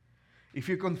preaching. If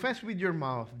you confess with your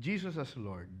mouth Jesus as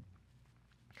Lord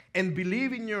and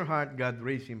believe in your heart God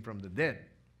raised him from the dead,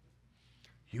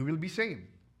 you will be saved.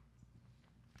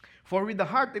 For with the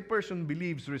heart a person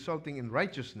believes, resulting in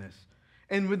righteousness,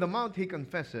 and with the mouth he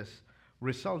confesses,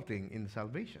 resulting in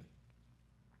salvation.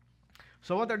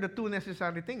 So what are the two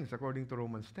necessary things according to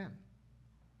Romans 10?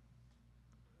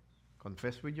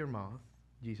 Confess with your mouth,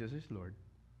 Jesus is Lord,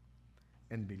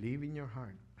 and believe in your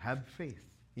heart, have faith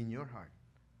in your heart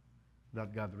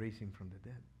that God raised him from the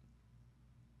dead.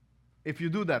 If you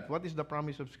do that, what is the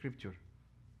promise of Scripture?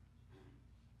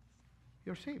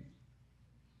 You're saved.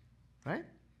 Right?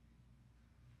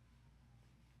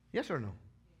 Yes or no?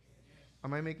 Yes.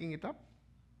 Am I making it up?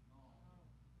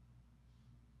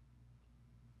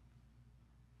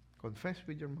 No. Confess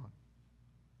with your mouth,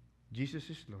 Jesus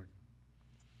is Lord,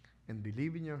 and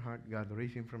believe in your heart God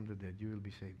raised him from the dead, you will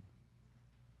be saved.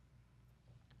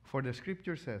 For the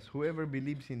Scripture says, whoever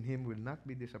believes in him will not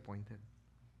be disappointed.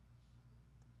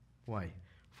 Why?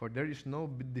 For there is no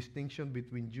distinction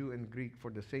between Jew and Greek,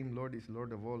 for the same Lord is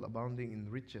Lord of all, abounding in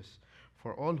riches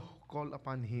for all who call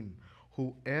upon him.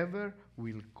 Whoever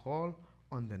will call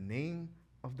on the name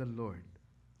of the Lord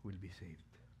will be saved.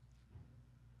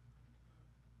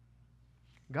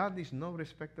 God is no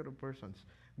respecter of persons.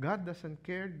 God doesn't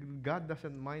care. God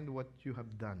doesn't mind what you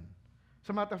have done. As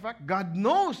a matter of fact, God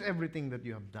knows everything that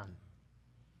you have done.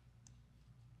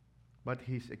 But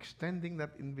he's extending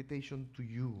that invitation to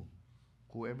you,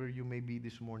 whoever you may be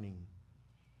this morning,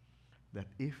 that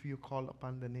if you call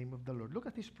upon the name of the Lord, look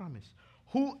at his promise.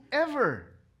 Whoever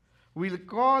will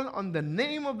call on the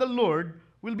name of the Lord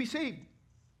will be saved.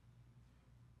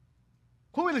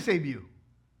 Who will save you?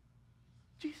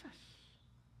 Jesus.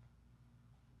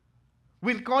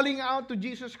 Will calling out to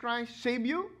Jesus Christ save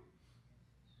you?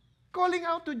 Calling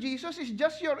out to Jesus is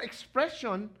just your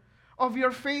expression of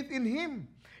your faith in him.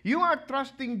 You are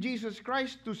trusting Jesus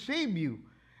Christ to save you.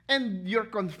 And your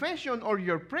confession or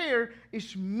your prayer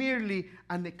is merely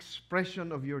an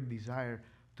expression of your desire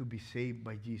to be saved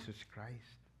by Jesus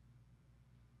Christ.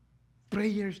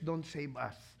 Prayers don't save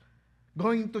us.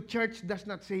 Going to church does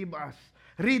not save us.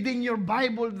 Reading your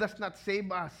Bible does not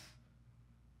save us.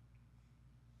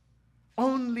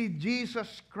 Only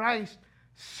Jesus Christ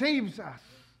saves us.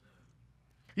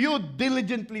 You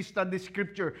diligently study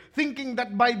Scripture, thinking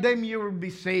that by them you will be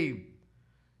saved.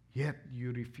 Yet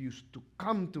you refuse to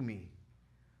come to me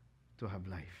to have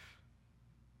life.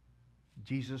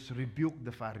 Jesus rebuked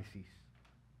the Pharisees.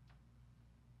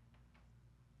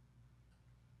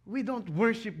 We don't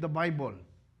worship the Bible.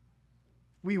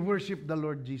 We worship the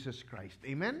Lord Jesus Christ.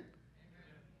 Amen? Amen?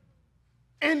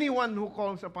 Anyone who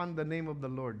calls upon the name of the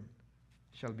Lord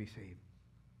shall be saved.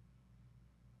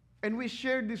 And we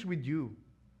share this with you.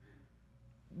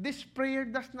 This prayer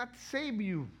does not save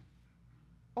you.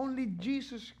 Only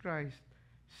Jesus Christ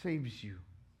saves you.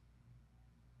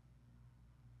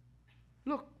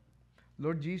 Look,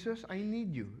 Lord Jesus, I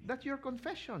need you. That's your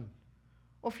confession.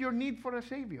 of your need for a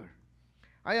Savior.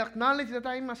 I acknowledge that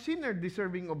I am a sinner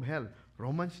deserving of hell.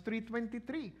 Romans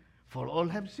 3:23. For all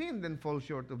have sinned and fall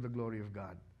short of the glory of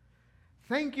God.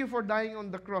 Thank you for dying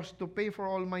on the cross to pay for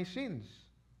all my sins.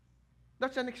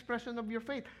 That's an expression of your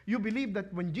faith. You believe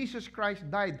that when Jesus Christ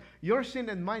died, your sin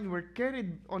and mine were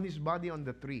carried on His body on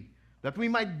the tree, that we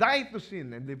might die to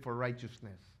sin and live for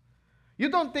righteousness. You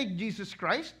don't take Jesus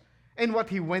Christ and what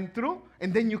He went through,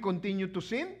 and then you continue to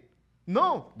sin.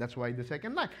 No, that's why the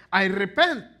second line. I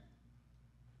repent.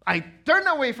 I turn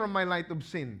away from my life of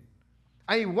sin.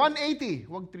 Ay 180,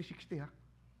 wag 360 ha.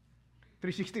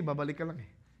 360, babalik ka lang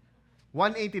eh.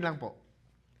 180 lang po.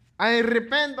 I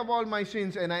repent of all my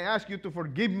sins and I ask you to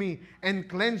forgive me and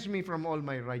cleanse me from all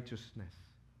my righteousness,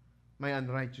 my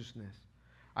unrighteousness.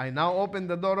 I now open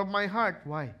the door of my heart.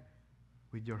 Why?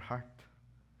 With your heart.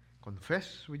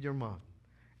 Confess with your mouth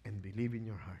and believe in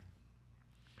your heart.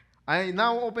 I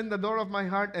now open the door of my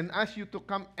heart and ask you to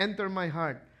come enter my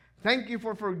heart. Thank you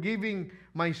for forgiving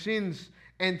my sins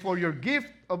and for your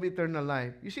gift of eternal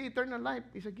life. You see, eternal life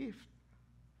is a gift.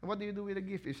 And what do you do with a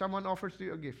gift? If someone offers to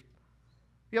you a gift,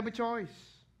 you have a choice.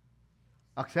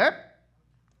 Accept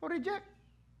or reject.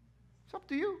 It's up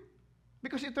to you.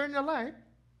 Because eternal life,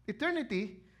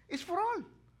 eternity, is for all.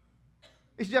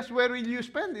 It's just where will you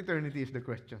spend eternity is the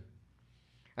question.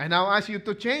 I now ask you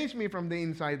to change me from the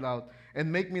inside out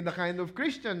and make me the kind of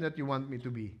Christian that you want me to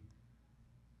be.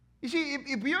 You see,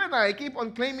 if you and I keep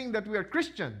on claiming that we are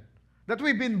Christian, that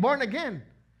we've been born again,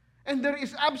 and there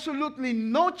is absolutely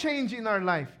no change in our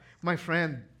life, my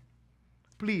friend,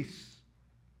 please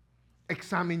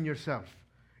examine yourself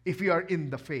if you are in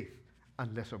the faith,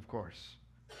 unless, of course,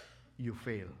 you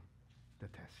fail the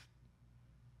test.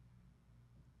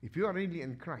 If you are really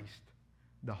in Christ,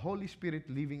 the Holy Spirit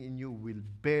living in you will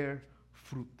bear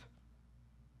fruit.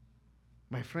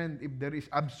 My friend, if there is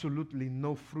absolutely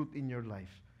no fruit in your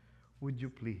life, would you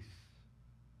please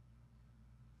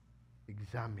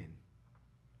examine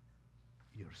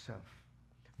yourself?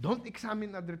 Don't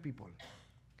examine other people.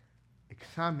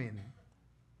 Examine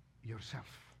yourself.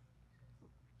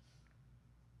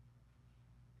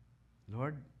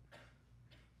 Lord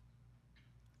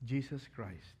Jesus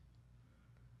Christ,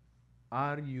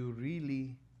 are you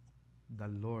really the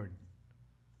Lord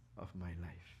of my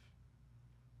life?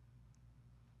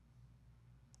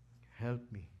 Help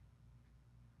me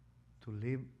to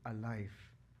live a life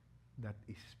that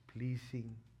is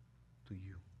pleasing to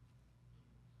you.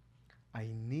 I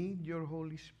need your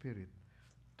Holy Spirit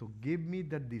to give me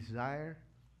the desire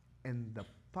and the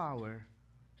power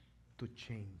to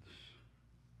change,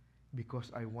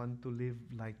 because I want to live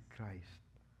like Christ,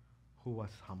 who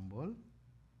was humble,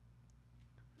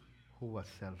 who was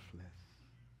selfless.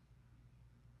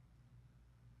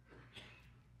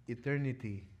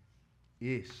 Eternity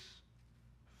is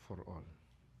for all.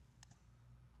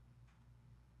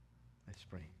 Let's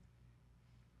pray.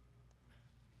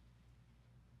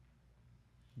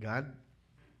 God,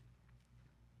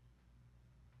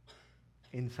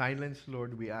 in silence,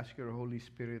 Lord, we ask your Holy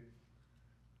Spirit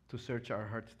to search our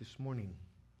hearts this morning.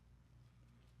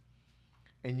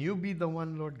 And you be the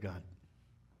one, Lord God,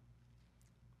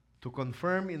 to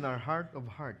confirm in our heart of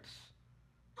hearts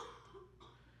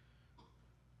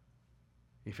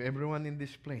if everyone in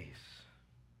this place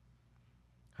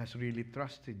has really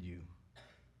trusted you,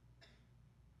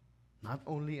 not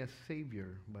only as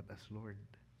Savior, but as Lord.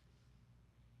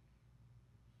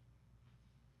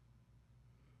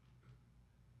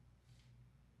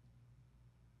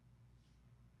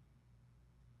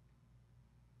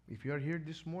 If you are here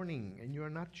this morning and you are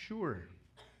not sure,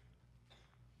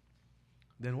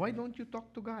 then why don't you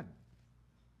talk to God?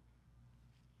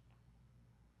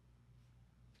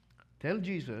 Tell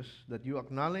Jesus that you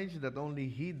acknowledge that only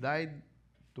He died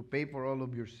to pay for all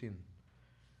of your sin,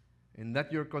 and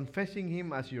that you're confessing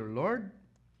Him as your Lord,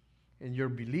 and you're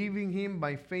believing Him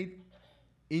by faith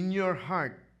in your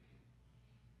heart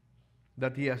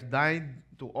that He has died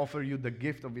to offer you the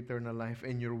gift of eternal life,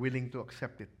 and you're willing to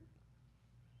accept it.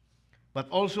 But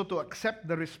also to accept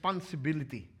the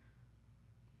responsibility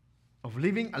of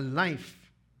living a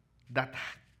life that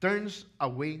turns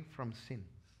away from sin.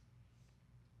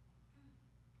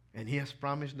 And He has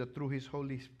promised that through His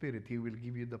Holy Spirit, He will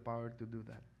give you the power to do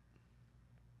that.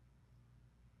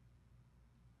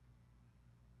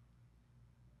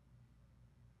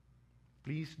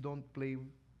 Please don't play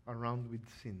around with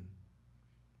sin.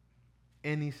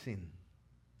 Any sin.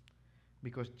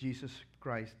 Because Jesus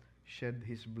Christ shed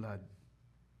His blood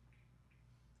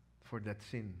for that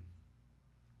sin.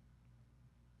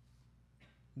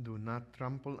 Do not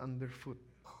trample underfoot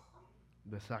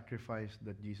the sacrifice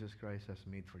that Jesus Christ has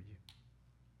made for you.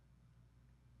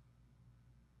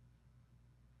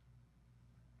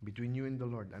 Between you and the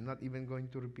Lord. I'm not even going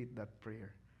to repeat that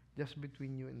prayer. Just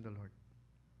between you and the Lord.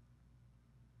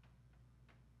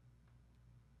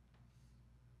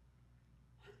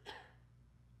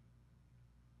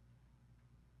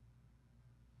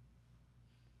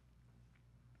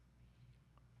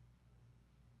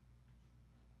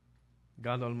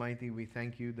 God Almighty, we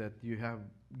thank you that you have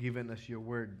given us your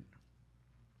word.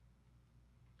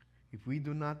 If we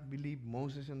do not believe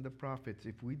Moses and the prophets,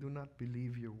 if we do not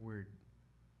believe your word,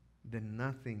 then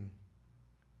nothing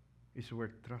is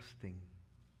worth trusting.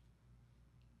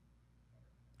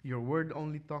 Your word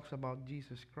only talks about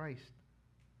Jesus Christ,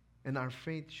 and our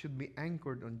faith should be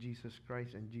anchored on Jesus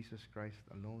Christ and Jesus Christ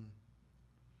alone.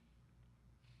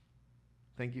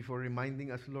 Thank you for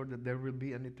reminding us, Lord, that there will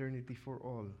be an eternity for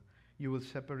all. You will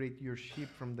separate your sheep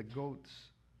from the goats,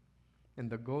 and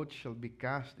the goats shall be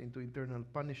cast into eternal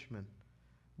punishment.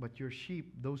 But your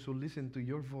sheep, those who listen to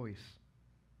your voice,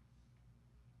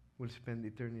 will spend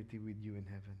eternity with you in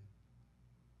heaven.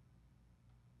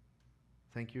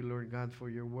 Thank you, Lord God,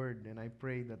 for your word, and I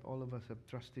pray that all of us have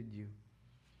trusted you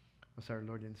as our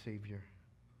Lord and Savior.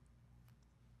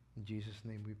 In Jesus'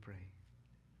 name we pray.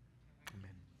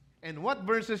 Amen. And what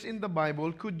verses in the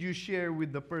Bible could you share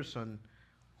with the person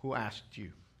who asked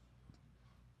you?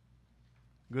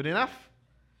 Good enough?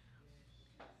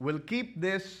 We'll keep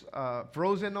this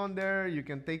frozen on there. You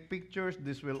can take pictures.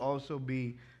 This will also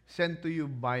be sent to you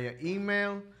via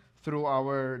email through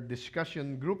our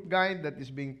discussion group guide that is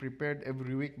being prepared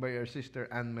every week by our sister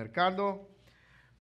Ann Mercado.